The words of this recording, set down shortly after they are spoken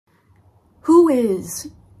Who is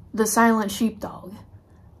the Silent Sheepdog?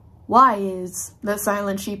 Why is the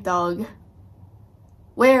Silent Sheepdog?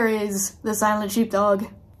 Where is the Silent Sheepdog?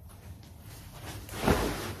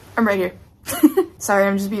 I'm right here. Sorry,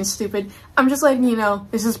 I'm just being stupid. I'm just letting you know,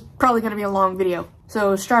 this is probably gonna be a long video.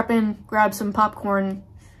 So strap in, grab some popcorn,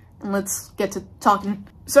 and let's get to talking.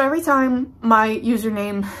 So every time my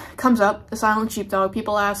username comes up, the Silent Sheepdog,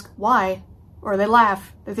 people ask why, or they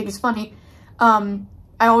laugh, they think it's funny.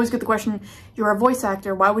 I always get the question, you're a voice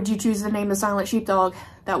actor, why would you choose the name The Silent Sheepdog?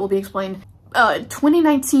 That will be explained.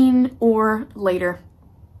 2019 or later.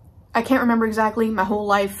 I can't remember exactly. My whole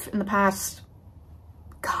life in the past,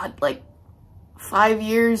 God, like 5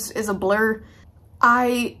 years is a blur.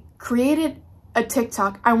 I created a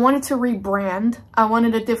TikTok. I wanted to rebrand. I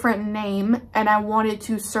wanted a different name and I wanted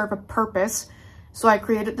to serve a purpose. So I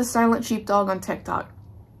created The Silent Sheepdog on TikTok.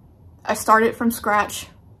 I started from scratch.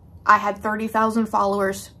 I had 30,000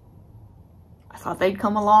 followers. I thought they'd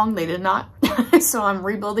come along. They did not. So I'm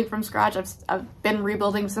rebuilding from scratch. I've been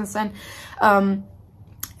rebuilding since then. And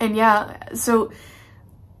yeah, so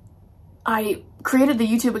I created the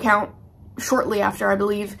YouTube account shortly after, I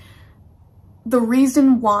believe. The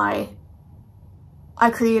reason why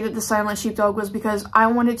I created The Silent Sheepdog was because I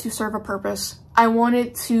wanted to serve a purpose. I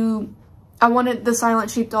wanted The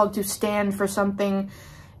Silent Sheepdog to stand for something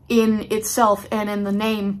in itself and in the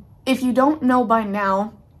name. If you don't know by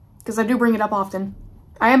now, because I do bring it up often,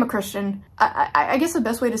 I am a Christian. I guess the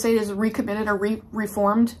best way to say it is recommitted or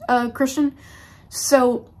reformed Christian.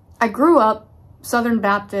 So I grew up Southern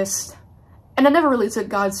Baptist, and I never really took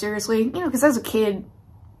God seriously, you know, because as a kid,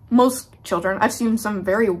 most children, I've seen some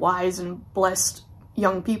very wise and blessed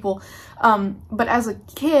young people, but as a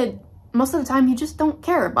kid, most of the time you just don't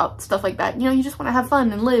care about stuff like that. You know, you just want to have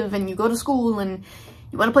fun and live, and you go to school and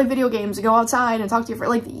you want to play video games and go outside and talk to your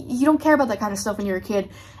friends. Like, you don't care about that kind of stuff when you're a kid.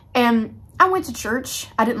 And I went to church.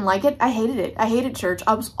 I didn't like it. I hated it. I hated church.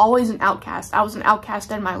 I was always an outcast. I was an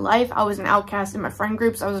outcast in my life. I was an outcast in my friend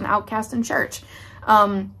groups. I was an outcast in church.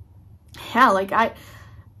 Yeah, like I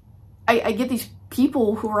get these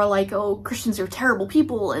people who are like, oh, Christians are terrible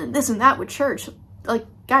people and this and that with church. Like,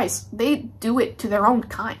 guys, they do it to their own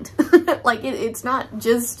kind. Like, it's not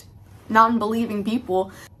just non-believing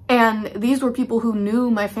people. And these were people who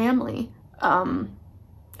knew my family.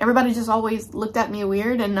 Everybody just always looked at me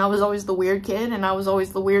weird, and I was always the weird kid, and I was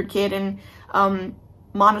always the weird kid in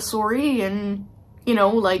Montessori, and, you know,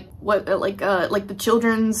 like the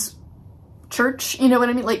children's church, you know what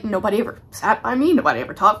I mean? Like, nobody ever sat by me, nobody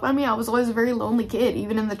ever talked by me. I was always a very lonely kid,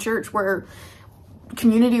 even in the church where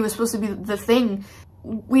community was supposed to be the thing.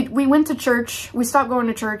 We went to church, we stopped going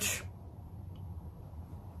to church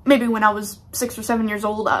maybe when I was 6 or 7 years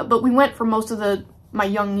old, but we went for most of my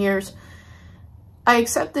young years. I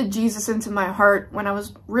accepted Jesus into my heart when I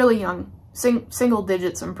was really young, single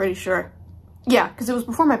digits, I'm pretty sure. Yeah, because it was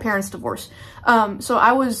before my parents' divorce. So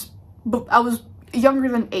I was younger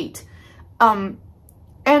than 8.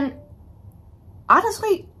 And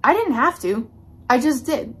honestly, I didn't have to. I just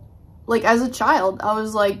did. Like, as a child, I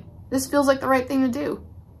was like, this feels like the right thing to do.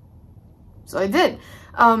 So I did.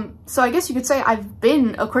 So I guess you could say I've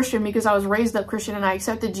been a Christian because I was raised up Christian and I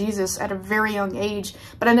accepted Jesus at a very young age,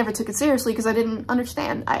 but I never took it seriously because I didn't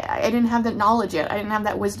understand. I didn't have that knowledge yet. I didn't have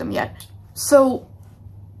that wisdom yet. So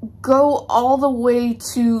go all the way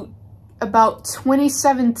to about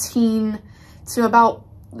 2017 to about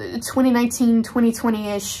 2019,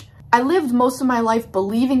 2020-ish. I lived most of my life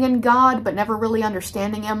believing in God, but never really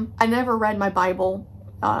understanding him. I never read my Bible,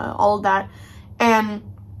 all of that. And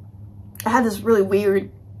I had this really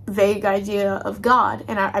weird, vague idea of God,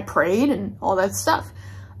 and I prayed and all that stuff.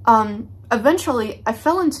 Eventually, I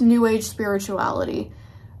fell into New Age spirituality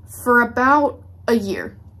for about a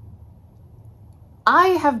year. I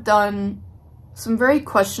have done some very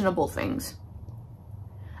questionable things.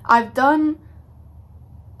 I've done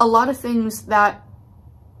a lot of things that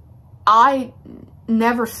I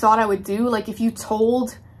never thought I would do. Like, if you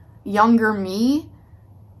told younger me,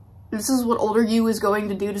 this is what older you is going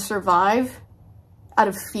to do to survive out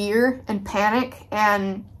of fear and panic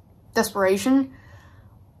and desperation,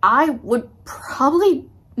 I would probably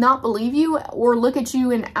not believe you or look at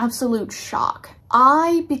you in absolute shock.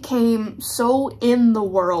 I became so in the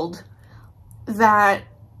world that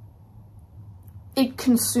it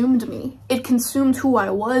consumed me. It consumed who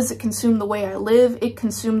I was. It consumed the way I live. It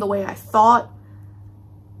consumed the way I thought.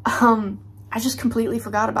 I just completely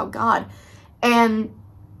forgot about God. And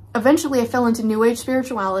eventually I fell into New Age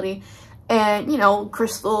spirituality and, you know,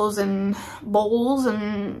 crystals and bowls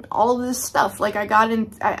and all of this stuff. Like, I got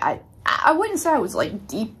in, I wouldn't say I was like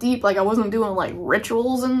deep, like I wasn't doing like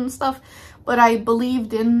rituals and stuff, but I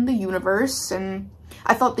believed in the universe, and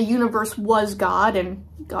I thought the universe was God, and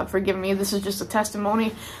God forgive me, this is just a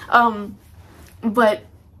testimony, but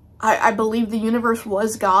I believed the universe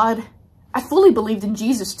was God. I fully believed in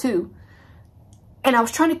Jesus too. And I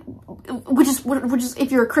was trying to, which is,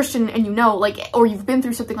 if you're a Christian and you know, like, or you've been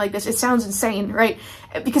through something like this, it sounds insane, right?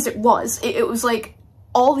 Because it was. It was like,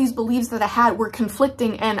 all these beliefs that I had were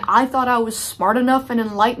conflicting, and I thought I was smart enough and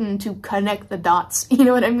enlightened to connect the dots, you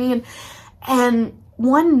know what I mean? And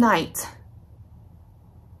one night,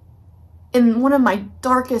 in one of my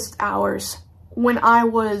darkest hours, when I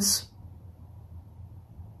was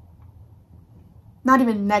not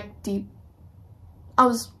even neck deep, I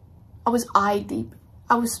was eye deep.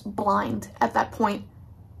 I was blind at that point.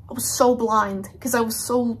 I was so blind because I was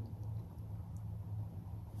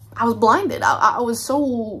blinded.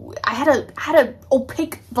 I had a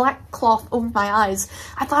opaque black cloth over my eyes.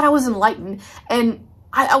 I thought I was enlightened, and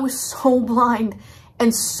I was so blind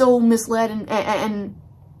and so misled and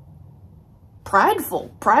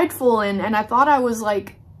prideful, and I thought I was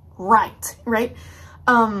like right.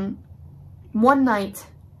 One night,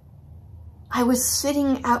 I was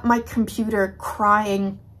sitting at my computer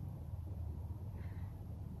crying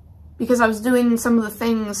because I was doing some of the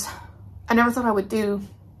things I never thought I would do.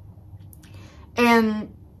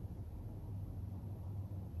 And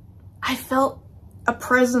I felt a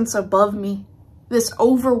presence above me, this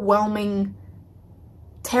overwhelming,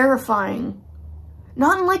 terrifying,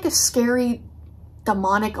 not in like a scary,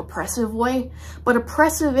 demonic, oppressive way, but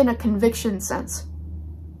oppressive in a conviction sense.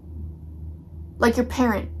 Like your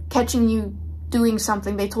parent catching you doing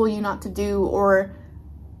something they told you not to do, or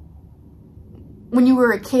when you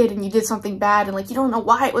were a kid and you did something bad and like you don't know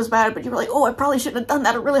why it was bad, but you were like, oh, I probably shouldn't have done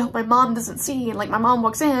that. I really hope my mom doesn't see. And like my mom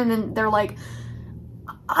walks in and they're like,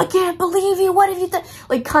 I can't believe you. What have you done?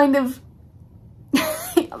 Like kind of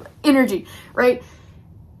energy, right?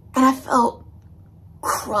 And I felt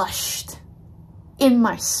crushed in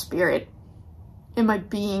my spirit, in my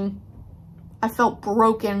being. I felt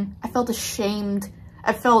broken. I felt ashamed.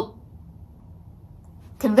 I felt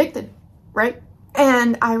convicted, right?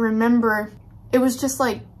 And I remember it was just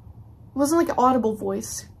like, it wasn't like an audible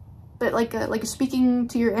voice, but like a speaking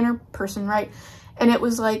to your inner person, right? And it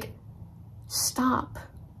was like, stop.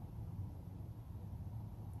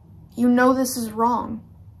 You know this is wrong.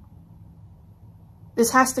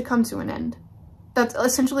 This has to come to an end. That's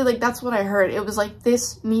essentially like, that's what I heard. It was like,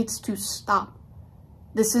 this needs to stop.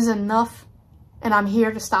 This is enough, and I'm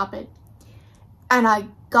here to stop it. And I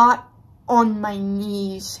got on my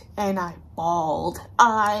knees and I bawled.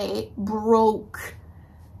 I broke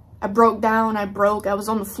down. I was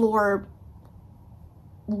on the floor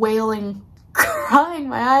wailing, crying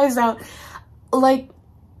my eyes out. Like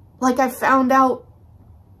I found out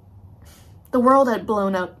the world had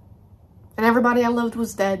blown up and everybody I loved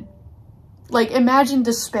was dead. Like, imagine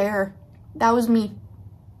despair. That was me.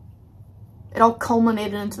 It all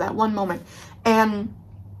culminated into that one moment. And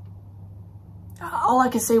all I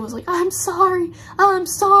could say was like, I'm sorry,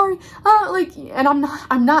 like, and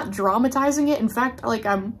I'm not dramatizing it. In fact, like,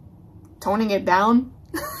 I'm toning it down.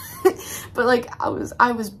 But like, I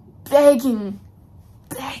was begging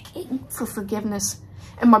for forgiveness.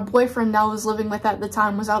 And my boyfriend I was living with at the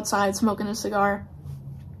time was outside smoking a cigar.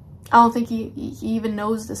 I don't think he even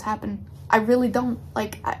knows this happened. I really don't.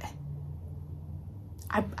 Like,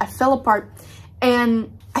 I fell apart.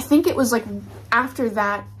 And I think it was like after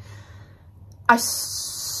that,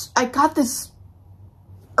 I got this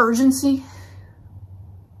urgency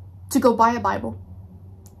to go buy a Bible.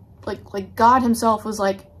 Like God himself was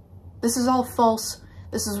like, this is all false.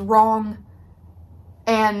 This is wrong.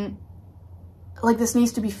 And like, this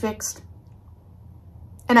needs to be fixed.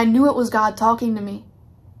 And I knew it was God talking to me.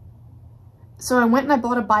 So I went and I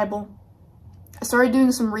bought a Bible. I started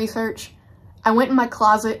doing some research. I went in my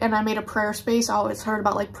closet and I made a prayer space. I always heard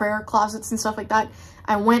about like prayer closets and stuff like that.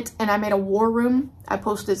 I went and I made a war room. I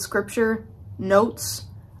posted scripture, notes,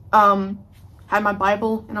 had my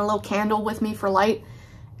Bible and a little candle with me for light.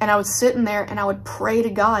 And I would sit in there and I would pray to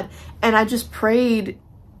God. And I just prayed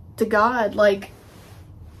to God, like,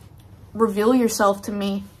 reveal yourself to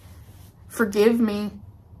me. Forgive me.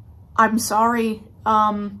 I'm sorry.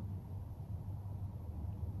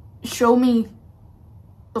 Show me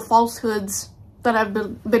the falsehoods that I've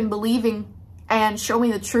been believing and show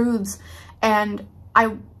me the truths. And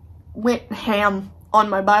I went ham on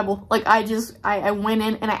my Bible. Like, I went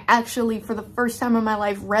in and I actually, for the first time in my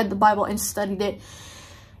life, read the Bible and studied it.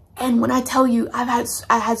 And when I tell you, I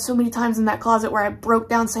had so many times in that closet where I broke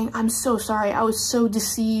down saying, I'm so sorry. I was so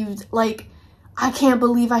deceived. Like, I can't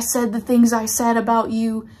believe I said the things I said about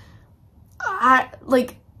you.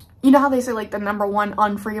 You know how they say, like, the #1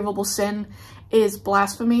 unforgivable sin is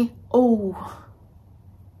blasphemy? Oh.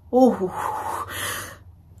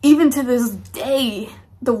 Even to this day,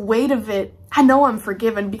 the weight of it, I know I'm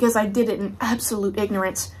forgiven because I did it in absolute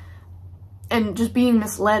ignorance and just being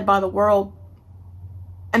misled by the world.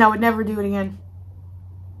 And I would never do it again.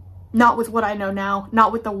 Not with what I know now,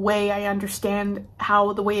 not with the way I understand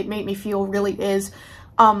how the way it made me feel really is.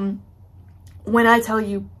 When I tell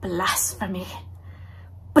you blasphemy,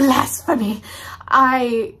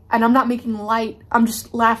 and I'm not making light, I'm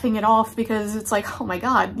just laughing it off because it's like, oh my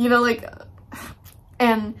God, you know, like,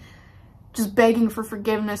 and just begging for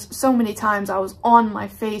forgiveness. So many times I was on my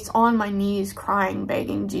face, on my knees, crying,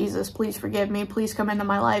 begging, Jesus, please forgive me, please come into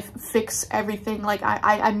my life, fix everything. Like,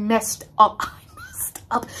 I messed up.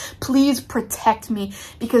 Please protect me,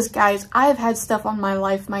 because guys, I've had stuff on my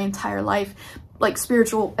life my entire life, like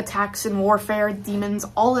spiritual attacks and warfare, demons,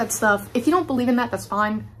 all that stuff. If you don't believe in that, that's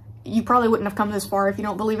fine. You probably wouldn't have come this far if you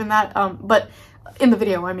don't believe in that, but in the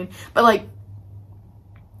video, I mean, but like,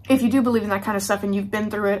 if you do believe in that kind of stuff and you've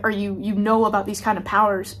been through it, or you know about these kind of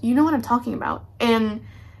powers, you know what I'm talking about. And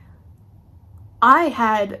I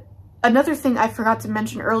had another thing I forgot to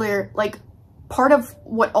mention earlier, like, part of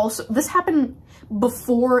what also, this happened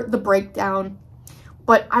before the breakdown,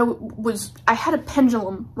 but I had a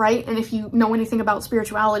pendulum, right? And if you know anything about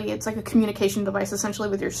spirituality, it's like a communication device essentially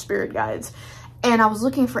with your spirit guides. And I was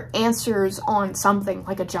looking for answers on something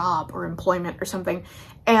like a job or employment or something.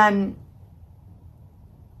 And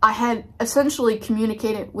I had essentially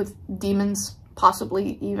communicated with demons,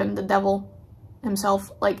 possibly even the devil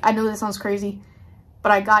himself. Like, I know that sounds crazy,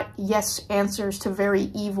 but I got yes answers to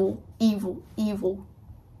very evil,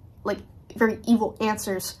 like very evil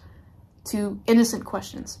answers to innocent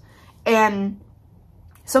questions. And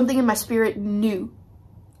something in my spirit knew.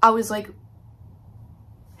 I was like,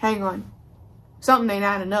 hang on, something ain't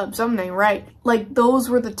adding up, something ain't right. Like, those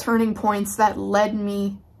were the turning points that led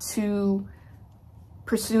me to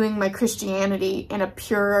pursuing my Christianity in a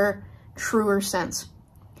purer, truer sense.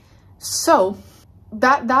 So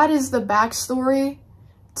that is the backstory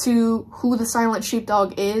to who the Silent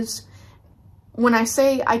Sheepdog is. When I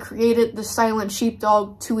say I created the Silent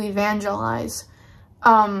Sheepdog to evangelize,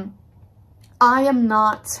 I am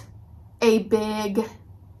not a big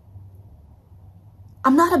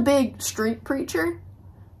street preacher.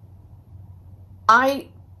 I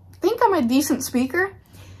think I'm a decent speaker.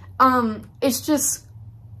 It's just,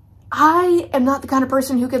 I am not the kind of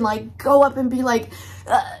person who can, like, go up and be like,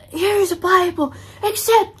 here's a Bible,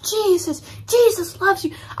 accept Jesus, Jesus loves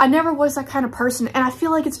you. I never was that kind of person, and I feel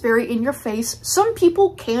like it's very in your face. Some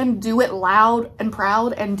people can do it loud and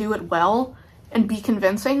proud and do it well and be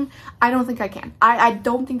convincing. I don't think I can. I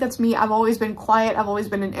don't think that's me. I've always been quiet. I've always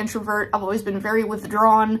been an introvert. I've always been very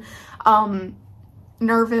withdrawn,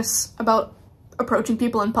 nervous about approaching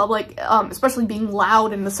people in public, especially being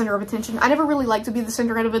loud and the center of attention. I never really liked to be the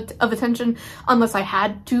center of attention unless I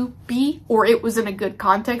had to be, or it was in a good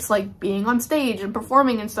context, like being on stage and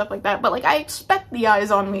performing and stuff like that. But like, I expect the eyes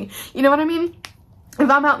on me. You know what I mean? If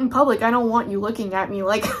I'm out in public, I don't want you looking at me.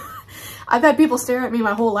 Like, I've had people stare at me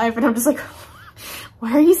my whole life and I'm just like,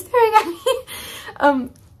 why are you staring at me?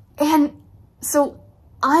 And so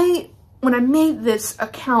when I made this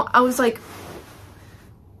account, I was like,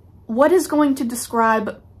 what is going to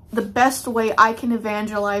describe the best way I can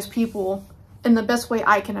evangelize people in the best way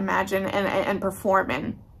I can imagine and perform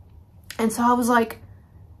in? And so I was like,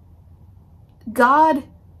 God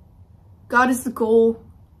is the goal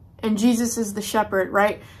and Jesus is the shepherd,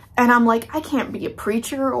 right? And I'm like, I can't be a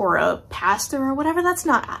preacher or a pastor or whatever.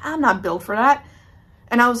 I'm not built for that.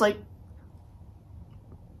 And I was like,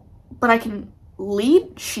 but I can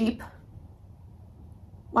lead sheep.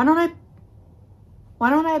 Why don't I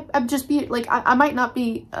just be, like, I might not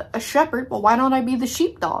be a shepherd, but why don't I be the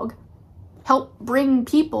sheepdog? Help bring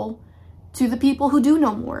people to the people who do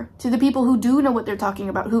know more, to the people who do know what they're talking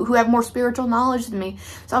about, who have more spiritual knowledge than me.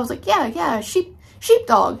 So I was like, yeah,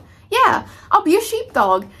 sheepdog. Yeah, I'll be a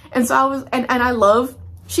sheepdog. And so I was, and I love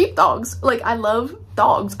sheepdogs. Like, I love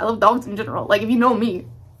dogs. I love dogs in general. Like, if you know me,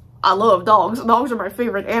 I love dogs. Dogs are my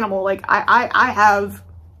favorite animal. Like, I have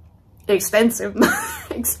extensive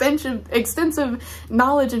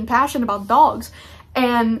knowledge and passion about dogs,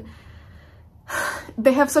 and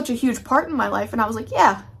they have such a huge part in my life. And I was like,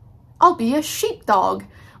 yeah, I'll be a sheepdog.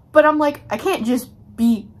 But I'm like, I can't just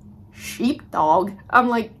be sheepdog. I'm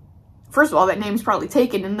like, first of all, that name's probably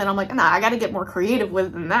taken, and then I'm like, nah, I gotta get more creative with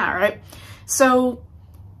it than that, right? So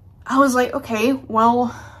I was like, okay, well,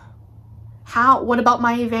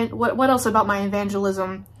 what else about my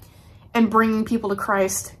evangelism and bringing people to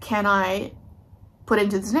Christ can I put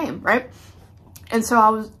into this name, right? And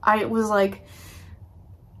so I was like,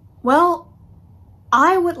 well,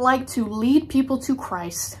 I would like to lead people to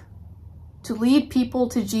Christ, to lead people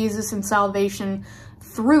to Jesus and salvation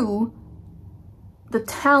through the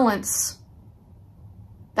talents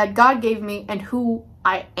that God gave me and who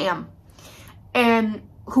I am and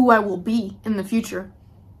who I will be in the future.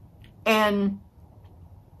 And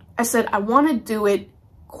I said, I want to do it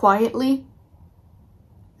quietly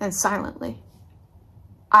and silently.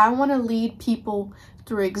 I want to lead people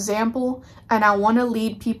through example, and I want to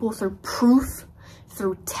lead people through proof,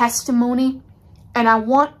 through testimony, and I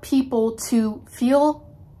want people to feel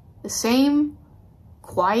the same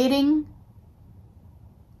quieting,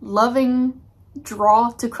 loving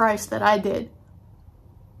draw to Christ that I did.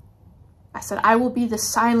 I said, I will be the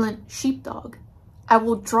silent sheepdog. I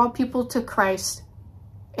will draw people to Christ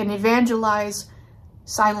and evangelize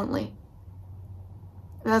silently.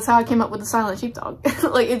 And that's how I came up with the silent sheepdog.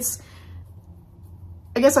 Like,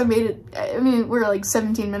 I guess I made it, I mean, we're like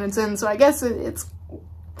 17 minutes in, so I guess it's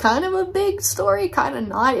kind of a big story, kind of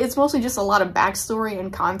not. It's mostly just a lot of backstory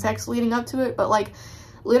and context leading up to it, but like,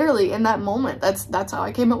 literally in that moment, that's how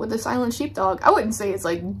I came up with the silent sheepdog. I wouldn't say it's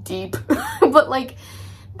like deep, but like,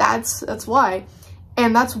 that's why.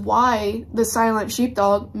 And that's why the silent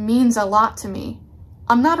sheepdog means a lot to me.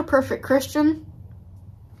 I'm not a perfect Christian,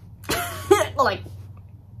 like,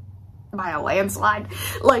 by a landslide,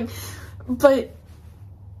 like, but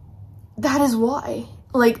that is why.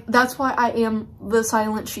 Like, that's why I am the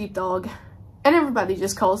silent sheepdog. And everybody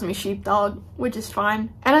just calls me sheepdog, which is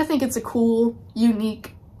fine. And I think it's a cool,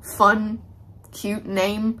 unique, fun, cute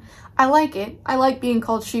name. I like it. I like being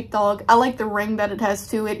called sheepdog. I like the ring that it has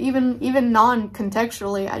to it, even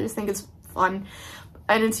non-contextually. I just think it's fun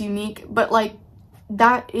and it's unique. But like,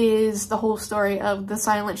 that is the whole story of the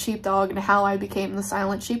silent sheepdog and how I became the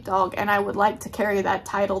silent sheepdog. And I would like to carry that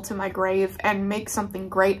title to my grave and make something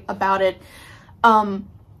great about it.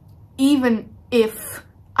 Even if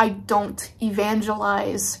I don't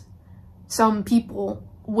evangelize some people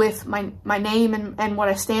with my name and what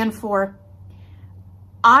I stand for,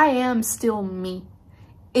 I am still me.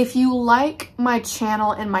 If you like my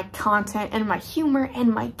channel and my content and my humor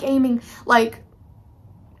and my gaming, like,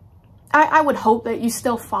 I would hope that you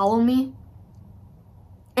still follow me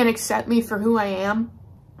and accept me for who I am.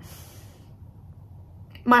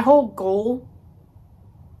 My whole goal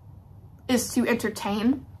is to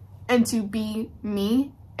entertain and to be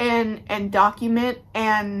me and document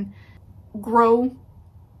and grow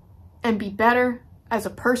and be better as a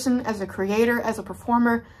person, as a creator, as a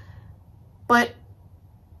performer. But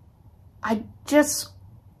I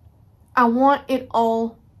want it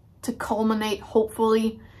all to culminate,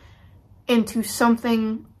 hopefully, into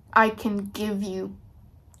something I can give you.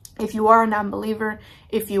 If you are a non-believer,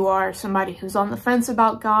 if you are somebody who's on the fence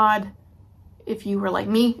about God, if you were like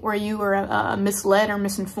me, where you were a misled or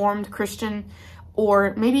misinformed Christian,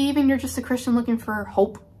 or maybe even you're just a Christian looking for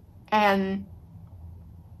hope, and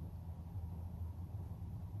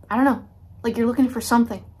I don't know, like, you're looking for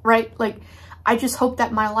something, right? Like, I just hope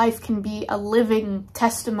that my life can be a living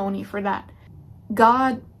testimony for that.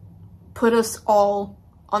 God put us all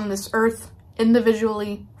on this earth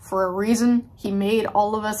individually for a reason. He made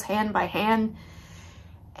all of us hand by hand,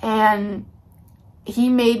 and he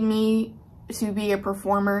made me to be a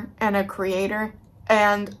performer and a creator,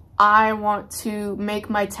 and I want to make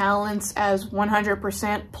my talents as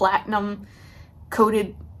 100% platinum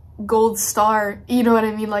coated gold star, you know what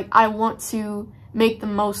I mean? Like, I want to make the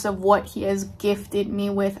most of what he has gifted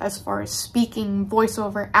me with as far as speaking,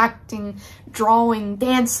 voiceover, acting, drawing,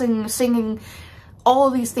 dancing, singing, all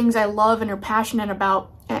of these things I love and are passionate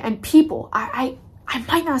about. And people, I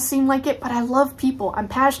might not seem like it, but I love people. I'm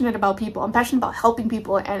passionate about people. I'm passionate about helping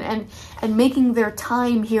people and making their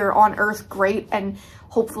time here on earth great, and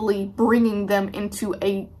hopefully bringing them into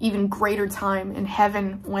a even greater time in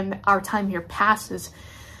heaven when our time here passes.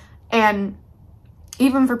 And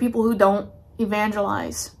even for people who don't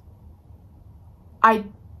evangelize, I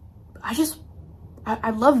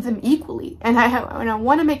love them equally, and I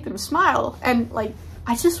want to make them smile, and like,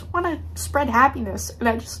 I just want to spread happiness, and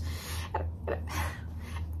I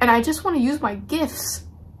just want to use my gifts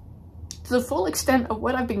to the full extent of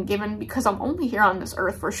what I've been given, because I'm only here on this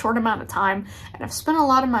earth for a short amount of time, and I've spent a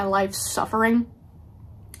lot of my life suffering.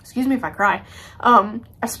 Excuse me if I cry.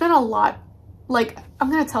 I spent a lot, like, I'm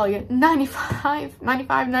gonna tell you,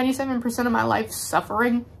 97% of my life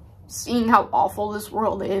suffering, seeing how awful this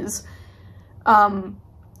world is. And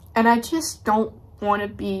I just don't want to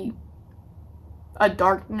be a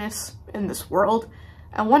darkness in this world.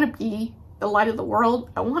 I want to be the light of the world.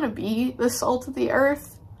 I want to be the salt of the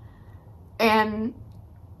earth. And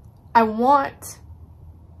I want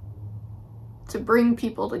to bring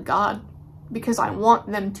people to God because I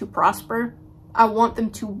want them to prosper. I want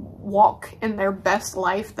them to walk in their best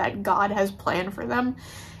life that God has planned for them.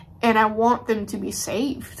 And I want them to be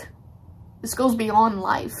saved. This goes beyond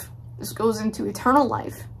life. This goes into eternal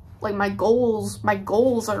life. Like my goals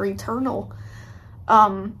are eternal.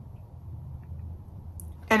 And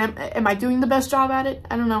am I doing the best job at it?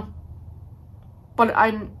 I don't know. But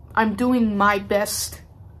I'm doing my best.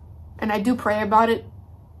 And I do pray about it.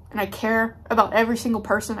 And I care about every single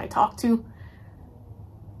person I talk to.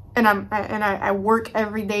 And I work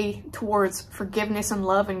every day towards forgiveness and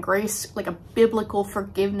love and grace, like a biblical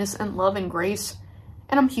forgiveness and love and grace.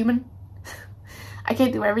 And I'm human. I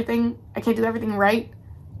can't do everything. I can't do everything right.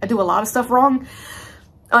 I do a lot of stuff wrong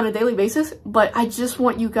on a daily basis, but I just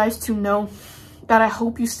want you guys to know that I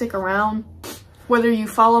hope you stick around, whether you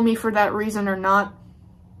follow me for that reason or not.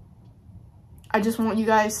 I just want you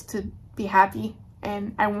guys to be happy,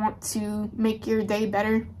 and I want to make your day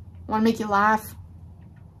better. I want to make you laugh.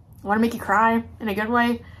 I want to make you cry in a good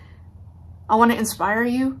way. I want to inspire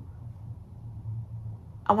you.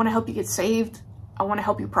 I want to help you get saved. I want to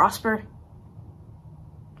help you prosper.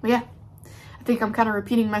 But yeah, I think I'm kind of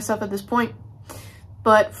repeating myself at this point.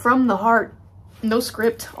 But from the heart, no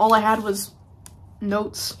script. All I had was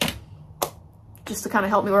notes just to kind of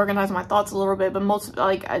help me organize my thoughts a little bit. But most,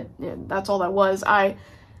 that's all that was. I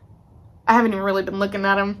haven't even really been looking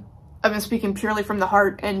at them. I've been speaking purely from the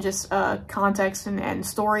heart and just context and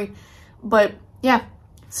story. But yeah,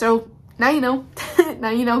 so now you know. Now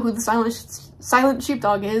you know who the Silent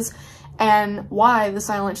Sheepdog is and why the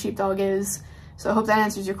Silent Sheepdog is. So I hope that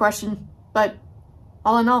answers your question. But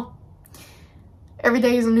all in all, every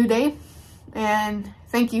day is a new day. And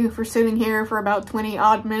thank you for sitting here for about 20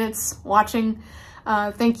 odd minutes watching.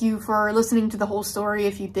 Thank you for listening to the whole story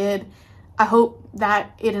if you did. I hope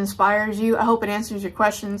that it inspires you. I hope it answers your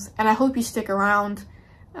questions. And I hope you stick around.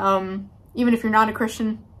 Even if you're not a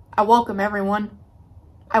Christian, I welcome everyone.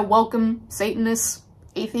 I welcome Satanists,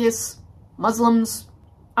 atheists, Muslims.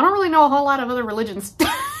 I don't really know a whole lot of other religions.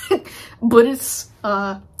 Buddhists,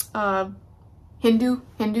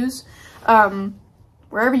 Hindus.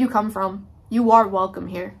 Wherever you come from, you are welcome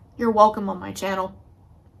here. You're welcome on my channel.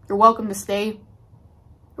 You're welcome to stay.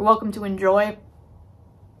 You're welcome to enjoy.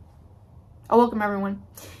 I welcome everyone.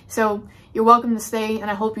 So you're welcome to stay,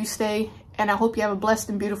 and I hope you stay, and I hope you have a blessed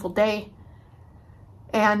and beautiful day.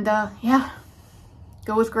 And yeah,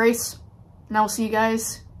 go with grace, and I will see you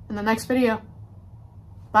guys in the next video.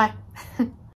 Bye.